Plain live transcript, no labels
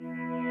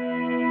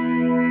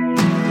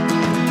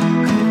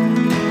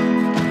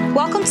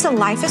Welcome to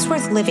Life is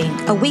Worth Living,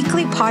 a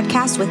weekly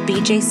podcast with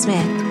BJ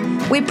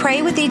Smith. We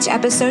pray with each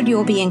episode you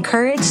will be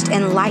encouraged,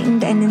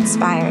 enlightened, and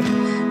inspired.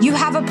 You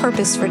have a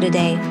purpose for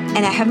today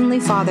and a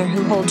Heavenly Father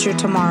who holds your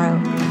tomorrow.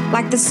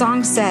 Like the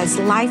song says,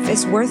 life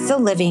is worth the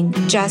living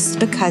just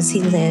because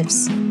He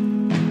lives.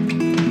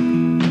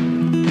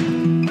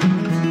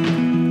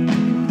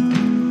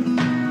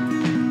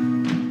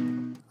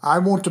 I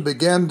want to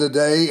begin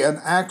today in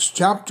Acts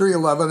chapter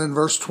 11 and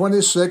verse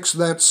 26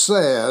 that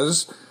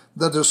says,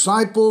 the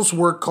disciples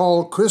were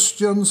called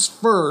Christians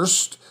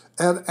first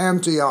at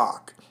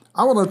Antioch.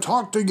 I want to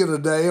talk to you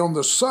today on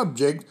the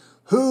subject,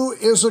 who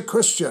is a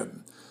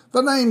Christian?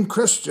 The name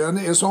Christian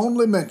is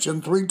only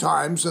mentioned 3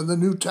 times in the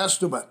New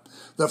Testament.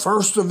 The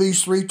first of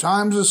these 3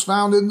 times is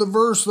found in the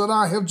verse that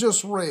I have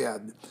just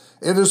read.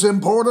 It is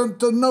important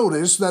to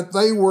notice that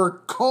they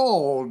were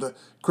called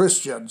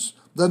Christians.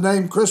 The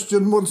name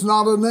Christian was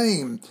not a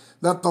name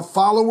that the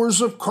followers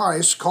of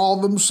Christ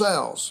called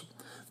themselves,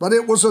 but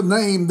it was a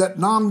name that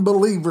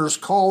non-believers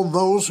called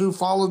those who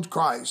followed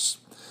Christ.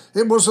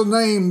 It was a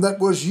name that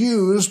was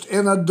used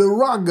in a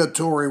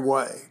derogatory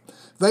way.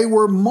 They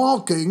were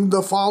mocking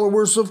the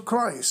followers of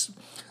Christ.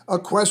 A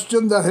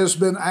question that has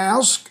been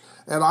asked,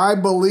 and I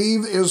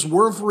believe is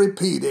worth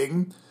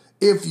repeating,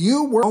 if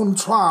you were on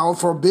trial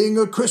for being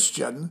a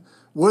Christian,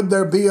 would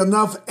there be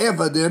enough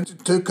evidence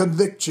to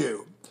convict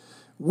you?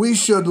 We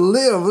should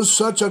live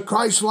such a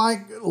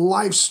Christ-like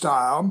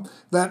lifestyle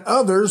that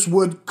others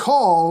would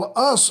call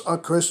us a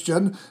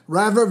Christian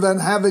rather than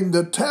having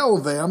to tell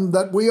them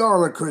that we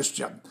are a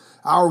Christian.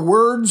 Our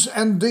words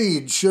and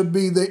deeds should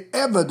be the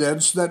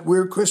evidence that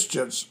we're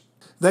Christians.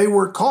 They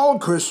were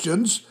called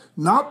Christians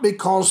not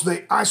because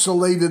they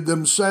isolated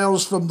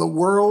themselves from the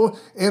world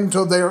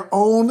into their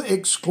own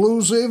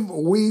exclusive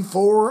we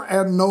for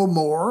and no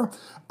more,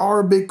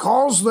 or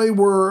because they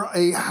were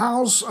a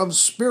house of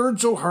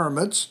spiritual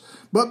hermits,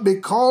 but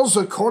because,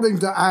 according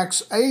to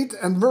Acts 8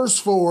 and verse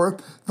 4,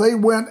 they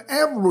went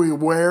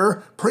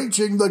everywhere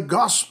preaching the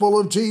gospel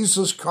of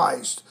Jesus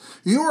Christ.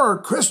 You are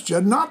a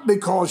Christian not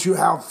because you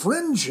have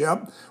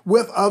friendship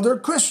with other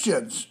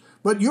Christians,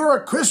 but you're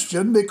a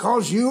Christian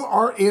because you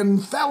are in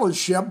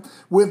fellowship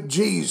with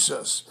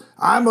Jesus.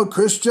 I'm a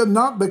Christian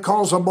not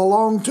because I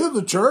belong to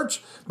the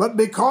church, but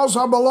because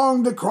I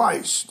belong to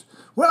Christ.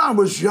 When I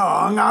was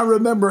young, I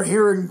remember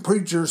hearing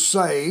preachers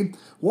say,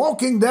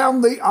 walking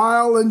down the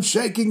aisle and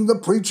shaking the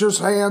preacher's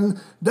hand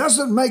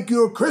doesn't make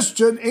you a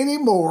Christian any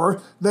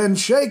more than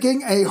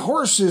shaking a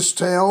horse's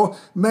tail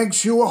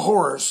makes you a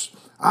horse.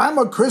 I'm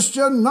a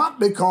Christian not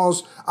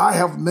because I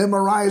have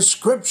memorized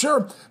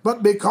Scripture,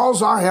 but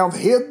because I have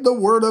hid the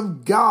Word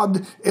of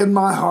God in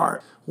my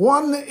heart.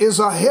 One is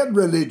a head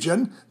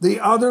religion,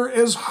 the other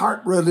is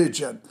heart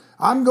religion.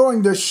 I'm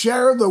going to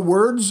share the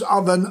words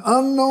of an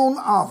unknown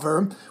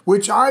author,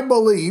 which I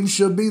believe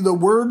should be the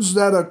words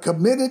that a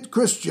committed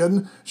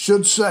Christian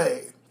should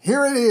say.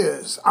 Here it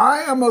is. I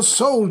am a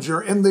soldier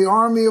in the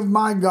army of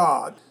my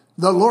God.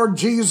 The Lord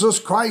Jesus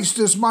Christ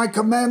is my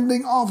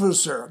commanding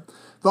officer.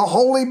 The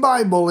Holy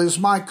Bible is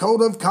my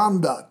code of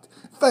conduct.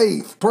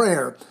 Faith,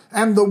 prayer,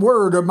 and the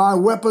Word are my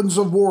weapons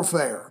of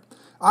warfare.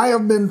 I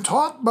have been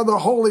taught by the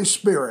Holy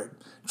Spirit,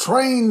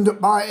 trained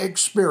by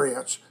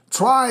experience,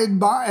 tried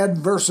by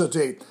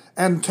adversity,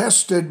 and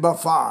tested by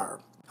fire.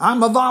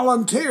 I'm a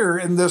volunteer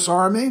in this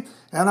army,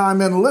 and I'm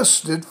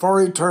enlisted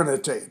for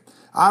eternity.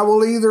 I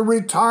will either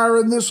retire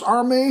in this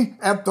army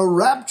at the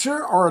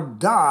rapture or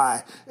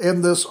die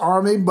in this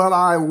army, but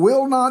I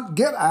will not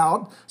get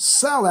out,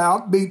 sell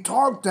out, be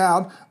talked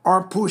out,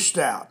 or pushed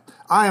out.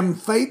 I am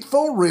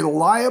faithful,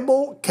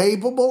 reliable,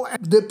 capable,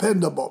 and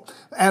dependable,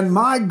 and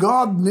my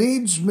God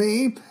needs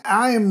me.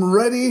 I am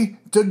ready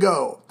to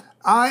go.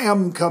 I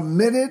am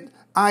committed.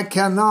 I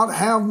cannot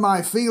have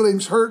my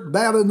feelings hurt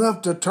bad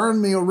enough to turn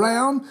me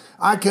around.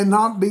 I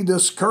cannot be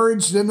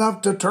discouraged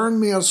enough to turn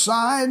me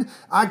aside.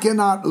 I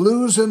cannot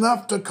lose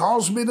enough to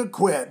cause me to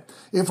quit.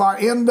 If I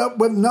end up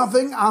with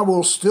nothing, I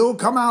will still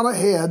come out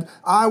ahead.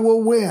 I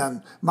will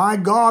win. My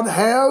God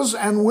has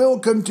and will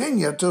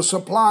continue to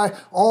supply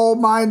all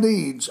my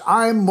needs.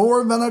 I am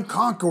more than a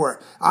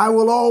conqueror. I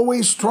will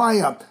always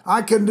triumph.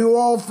 I can do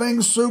all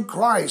things through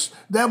Christ.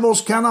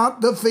 Devils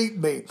cannot defeat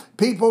me.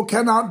 People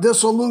cannot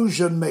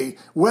disillusion me.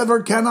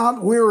 Weather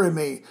cannot weary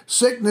me.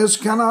 Sickness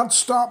cannot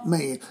stop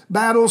me.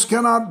 Battles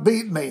cannot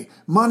beat me.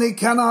 Money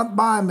cannot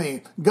buy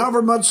me.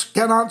 Governments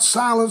cannot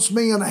silence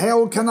me, and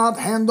hell cannot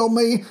handle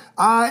me.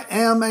 I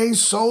am a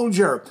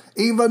soldier.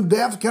 Even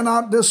death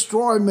cannot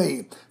destroy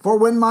me. For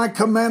when my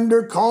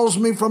commander calls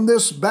me from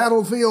this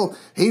battlefield,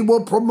 he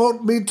will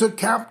promote me to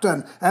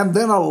captain and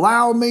then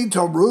allow me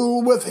to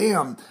rule with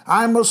him.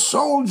 I'm a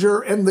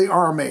soldier in the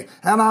army,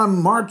 and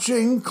I'm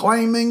marching,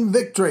 claiming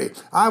victory.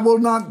 I will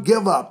not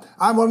give up.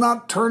 I will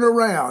not turn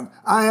around.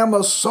 I am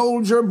a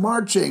soldier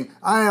marching.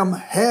 I am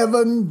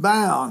heaven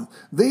bound.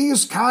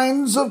 These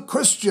kinds of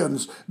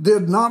Christians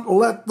did not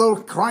let the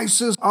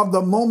crisis of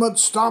the moment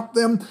stop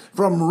them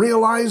from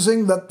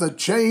realizing that the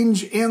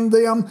change in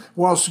them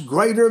was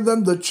greater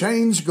than the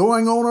change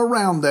going on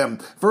around them.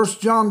 1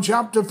 John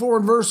chapter 4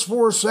 and verse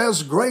 4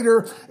 says,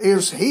 greater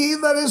is he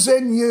that is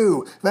in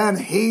you than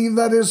he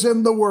that is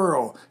in the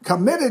world.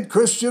 Committed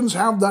Christians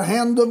have the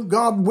hand of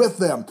God with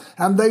them,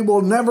 and they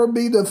will never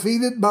be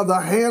defeated by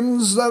the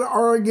hands that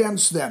are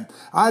against them.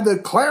 I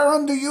declare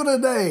unto you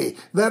today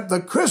that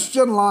the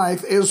Christian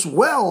life is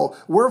well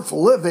worth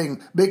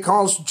living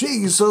because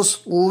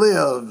Jesus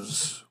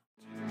lives.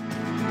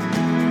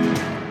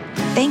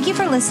 Thank you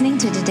for listening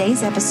to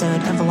today's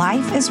episode of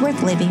Life is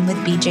Worth Living with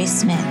BJ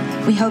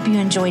Smith. We hope you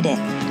enjoyed it,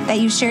 that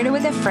you shared it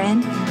with a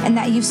friend, and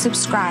that you've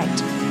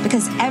subscribed,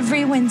 because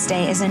every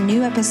Wednesday is a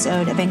new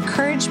episode of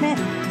encouragement,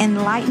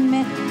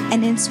 enlightenment,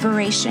 and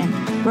inspiration,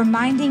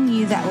 reminding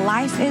you that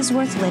life is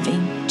worth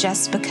living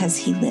just because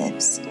He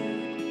lives.